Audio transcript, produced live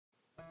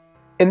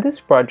In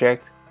this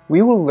project,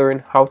 we will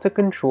learn how to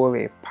control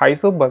a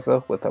piezo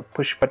buzzer with a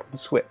push button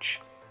switch.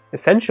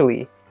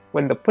 Essentially,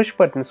 when the push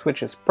button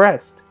switch is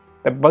pressed,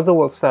 the buzzer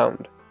will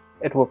sound.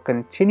 It will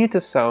continue to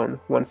sound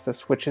once the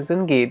switch is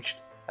engaged,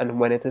 and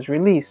when it is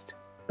released,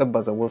 the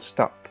buzzer will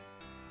stop.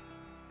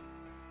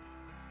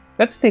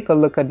 Let's take a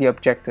look at the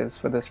objectives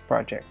for this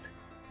project.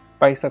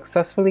 By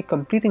successfully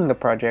completing the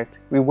project,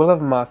 we will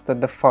have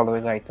mastered the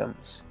following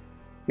items.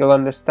 You'll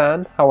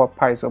understand how a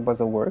piezo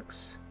buzzer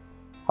works,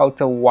 how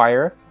to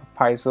wire a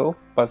piezo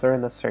buzzer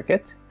in a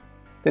circuit,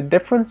 the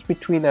difference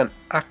between an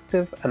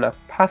active and a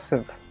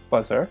passive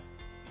buzzer,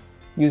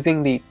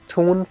 using the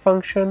tone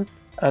function,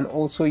 and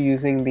also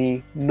using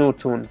the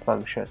noTone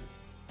function.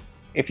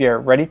 If you're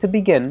ready to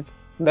begin,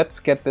 let's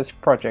get this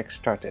project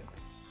started.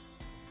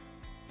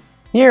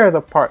 Here are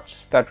the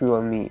parts that we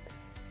will need: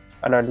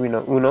 an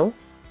Arduino UNO,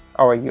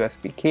 our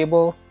USB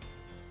cable,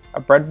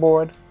 a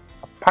breadboard,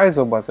 a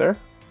piezo buzzer,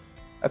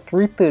 a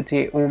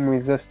 330 ohm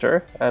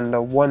resistor and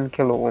a 1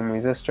 kilo ohm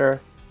resistor,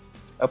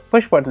 a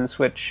push button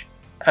switch,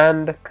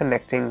 and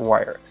connecting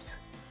wires.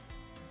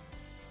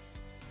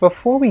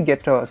 Before we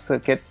get to our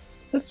circuit,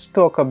 let's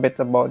talk a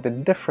bit about the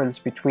difference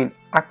between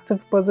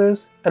active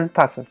buzzers and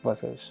passive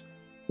buzzers.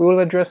 We will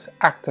address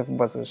active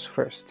buzzers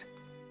first.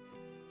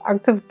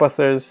 Active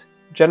buzzers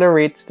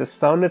generates the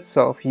sound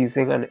itself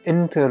using an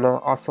internal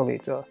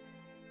oscillator.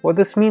 What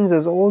this means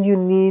is all you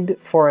need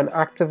for an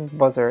active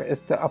buzzer is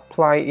to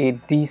apply a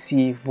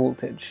DC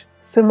voltage,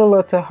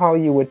 similar to how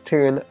you would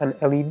turn an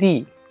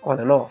LED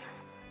on and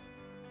off.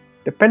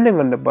 Depending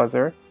on the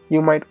buzzer,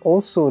 you might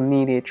also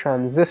need a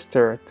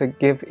transistor to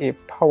give a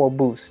power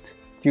boost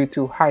due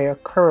to higher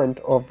current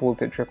or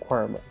voltage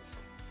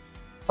requirements.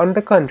 On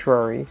the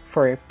contrary,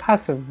 for a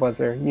passive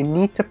buzzer, you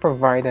need to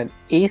provide an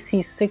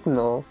AC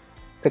signal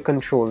to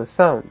control the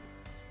sound.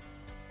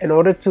 In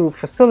order to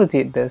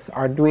facilitate this,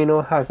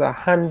 Arduino has a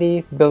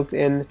handy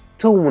built-in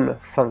tone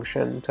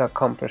function to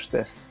accomplish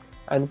this,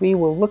 and we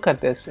will look at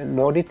this in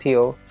more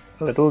detail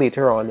a little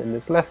later on in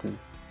this lesson.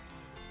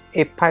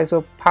 A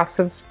piezo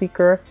passive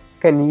speaker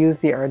can use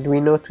the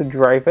Arduino to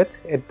drive it.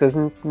 It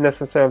doesn't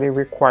necessarily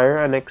require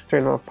an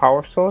external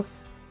power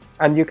source,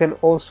 and you can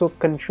also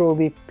control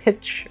the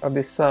pitch of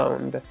the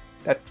sound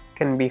that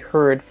can be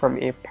heard from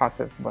a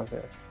passive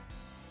buzzer.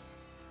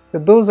 So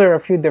those are a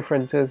few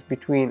differences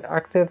between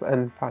active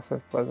and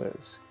passive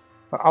buzzers.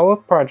 For our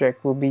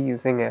project, we'll be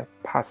using a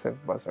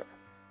passive buzzer.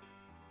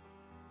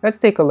 Let's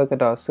take a look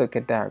at our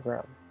circuit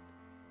diagram.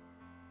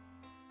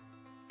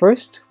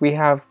 First, we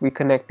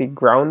connect the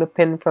ground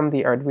pin from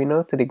the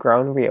Arduino to the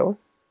ground rail.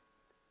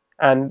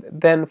 And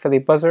then for the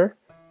buzzer,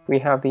 we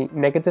have the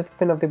negative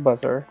pin of the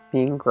buzzer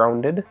being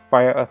grounded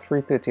via a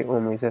 330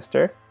 ohm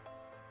resistor.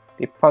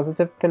 The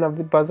positive pin of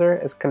the buzzer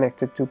is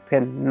connected to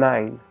pin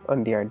 9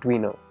 on the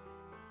Arduino.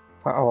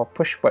 For our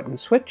push button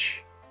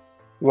switch,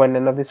 one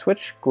end of the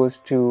switch goes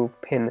to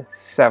pin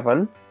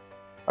 7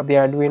 of the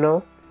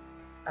Arduino,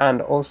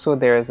 and also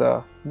there's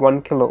a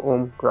 1 kilo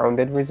ohm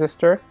grounded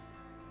resistor.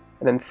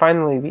 And then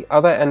finally the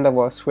other end of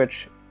our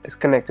switch is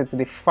connected to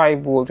the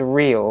 5 volt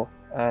rail,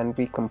 and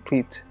we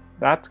complete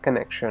that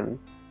connection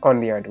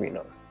on the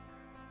Arduino.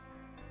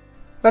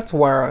 Let's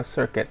wire our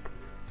circuit.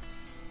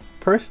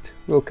 First,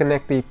 we'll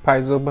connect the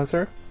piezo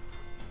buzzer.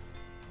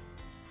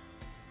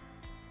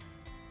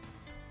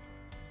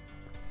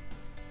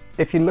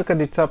 If you look at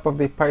the top of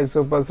the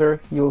piezo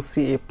buzzer, you'll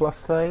see a plus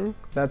sign.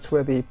 That's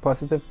where the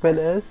positive pin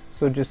is,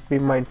 so just be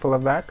mindful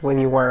of that when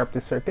you wire up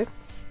the circuit.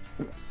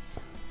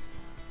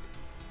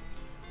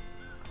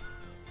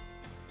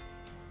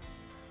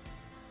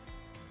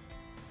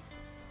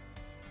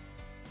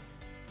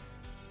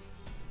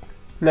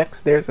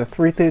 Next, there's a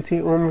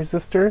 330 ohm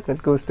resistor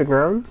that goes to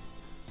ground.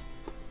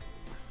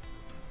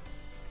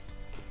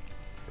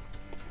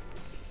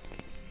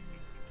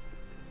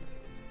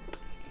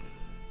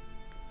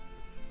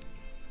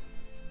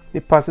 The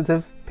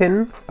positive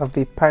pin of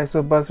the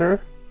piezo buzzer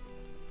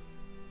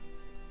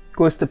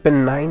goes to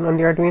pin 9 on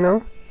the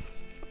Arduino.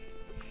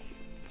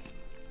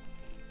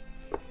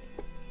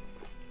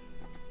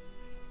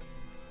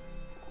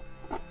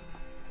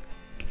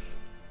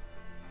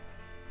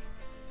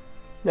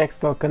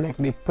 Next, I'll connect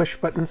the push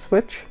button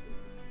switch.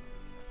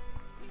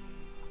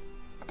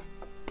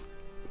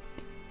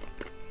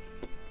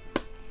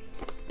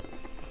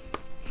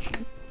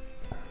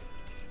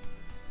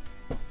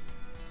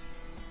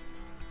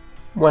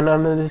 One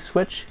end of the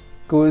switch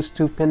goes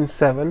to pin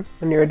 7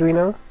 on the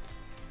Arduino.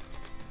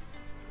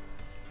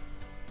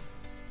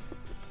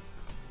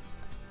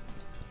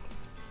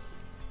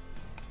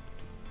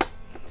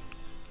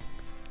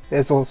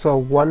 There's also a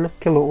 1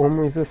 kilo ohm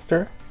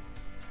resistor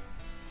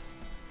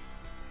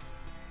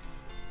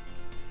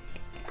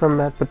from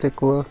that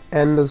particular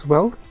end as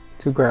well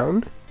to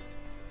ground.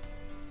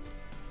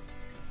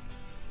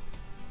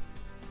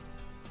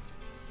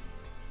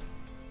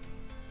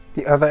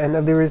 The other end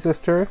of the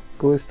resistor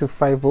goes to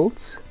 5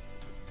 volts.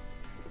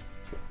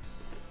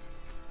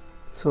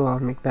 So I'll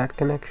make that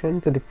connection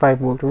to the 5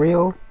 volt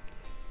rail.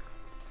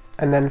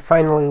 And then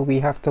finally we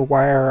have to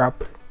wire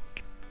up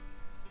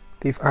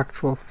the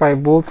actual 5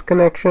 volts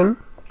connection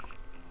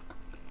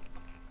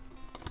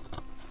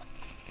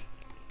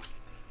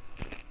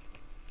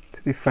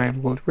to the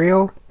 5-volt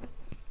rail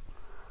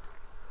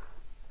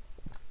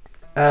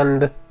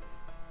and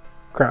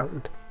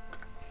ground.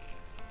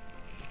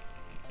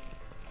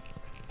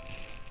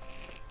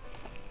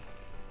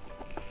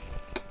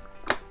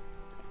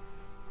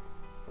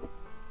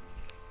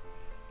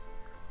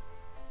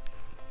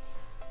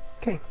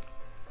 Okay,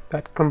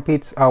 that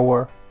completes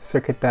our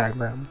circuit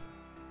diagram.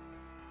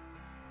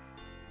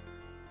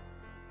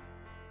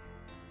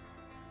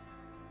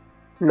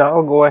 Now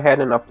I'll go ahead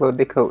and upload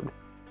the code.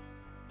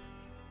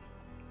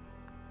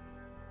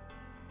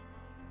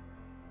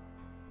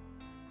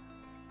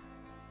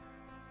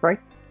 Right,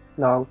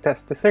 now I'll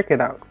test the circuit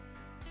out.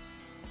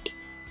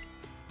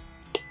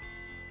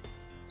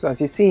 So as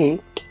you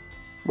see,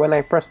 when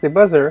I press the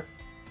buzzer,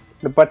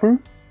 the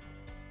button,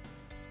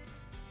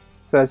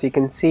 so as you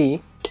can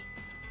see,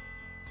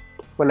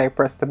 when I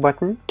press the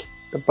button,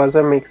 the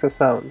buzzer makes a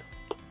sound.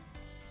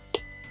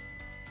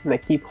 And I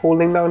keep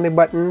holding down the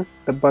button,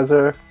 the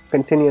buzzer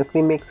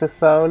continuously makes a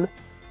sound,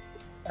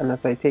 and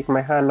as I take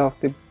my hand off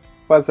the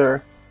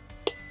buzzer,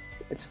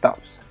 it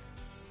stops.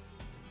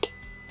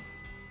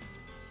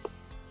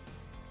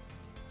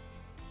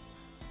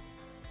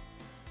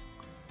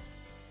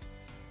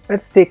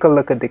 Let's take a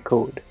look at the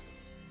code.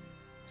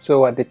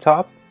 So at the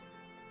top,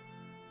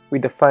 we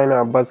define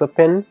our buzzer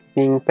pin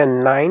being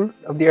pin 9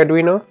 of the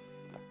Arduino,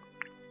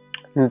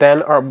 and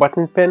then our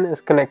button pin is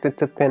connected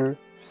to pin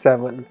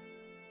 7.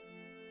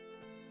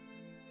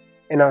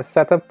 In our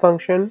setup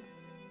function,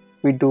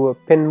 we do a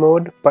pin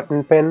mode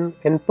button pin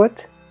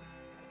input,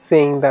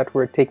 saying that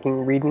we're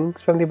taking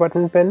readings from the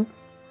button pin,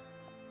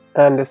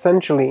 and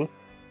essentially,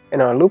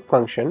 in our loop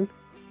function,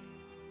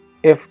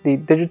 if the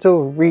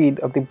digital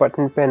read of the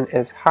button pin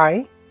is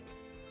high,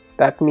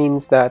 that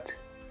means that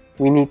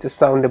we need to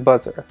sound the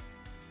buzzer.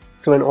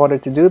 So in order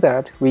to do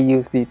that, we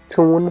use the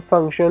tone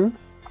function,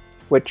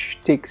 which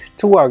takes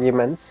 2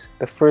 arguments.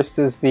 The first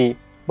is the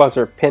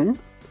buzzer pin,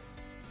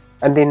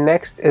 and the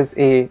next is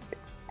a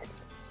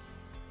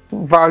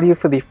value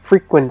for the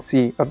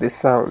frequency of the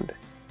sound.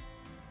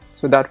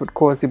 So that would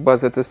cause the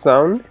buzzer to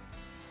sound.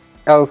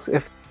 Else,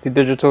 if the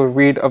digital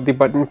read of the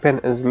button pin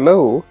is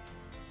low,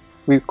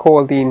 we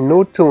call the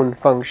noTone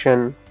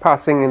function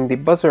passing in the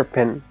buzzer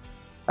pin,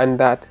 and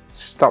that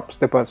stops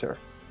the buzzer.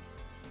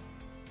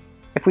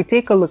 If we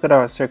take a look at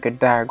our circuit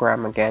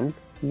diagram again,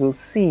 we'll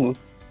see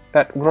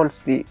that once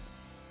the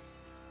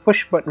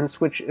push button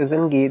switch is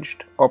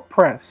engaged or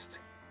pressed,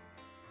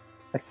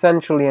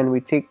 essentially, and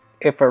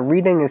if a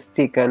reading is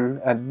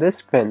taken at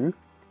this pin,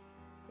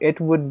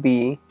 it would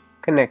be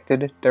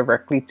connected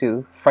directly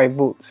to 5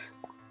 volts.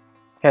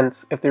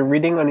 Hence, if the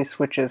reading on the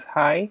switch is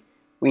high,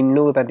 we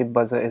know that the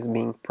buzzer is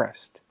being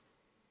pressed.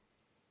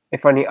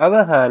 If on the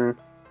other hand,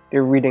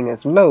 the reading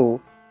is low,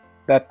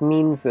 that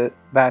means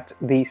that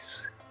the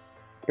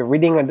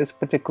reading at this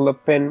particular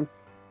pin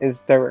is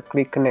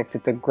directly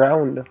connected to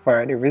ground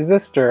via the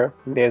resistor.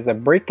 There's a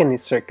break in the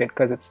circuit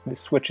because the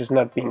switch is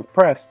not being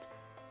pressed.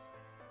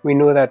 We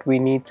know that we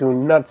need to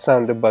not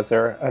sound the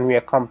buzzer, and we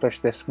accomplish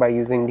this by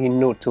using the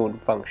noTone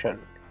function.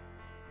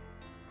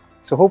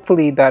 So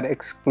hopefully that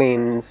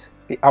explains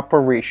the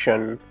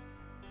operation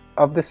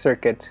of the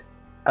circuit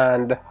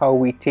and how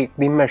we take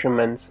the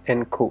measurements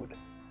in code.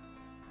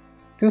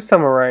 To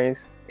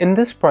summarize, in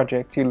this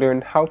project you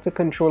learned how to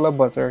control a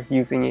buzzer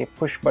using a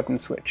push button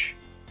switch.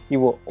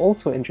 You were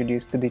also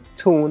introduced to the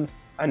tone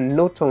and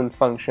noTone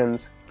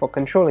functions for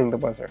controlling the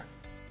buzzer.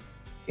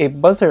 A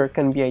buzzer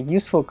can be a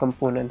useful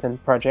component in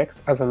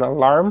projects as an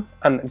alarm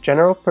and a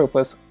general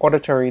purpose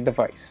auditory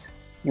device.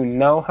 You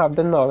now have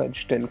the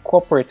knowledge to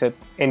incorporate it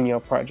in your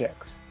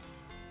projects.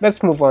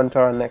 Let's move on to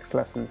our next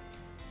lesson.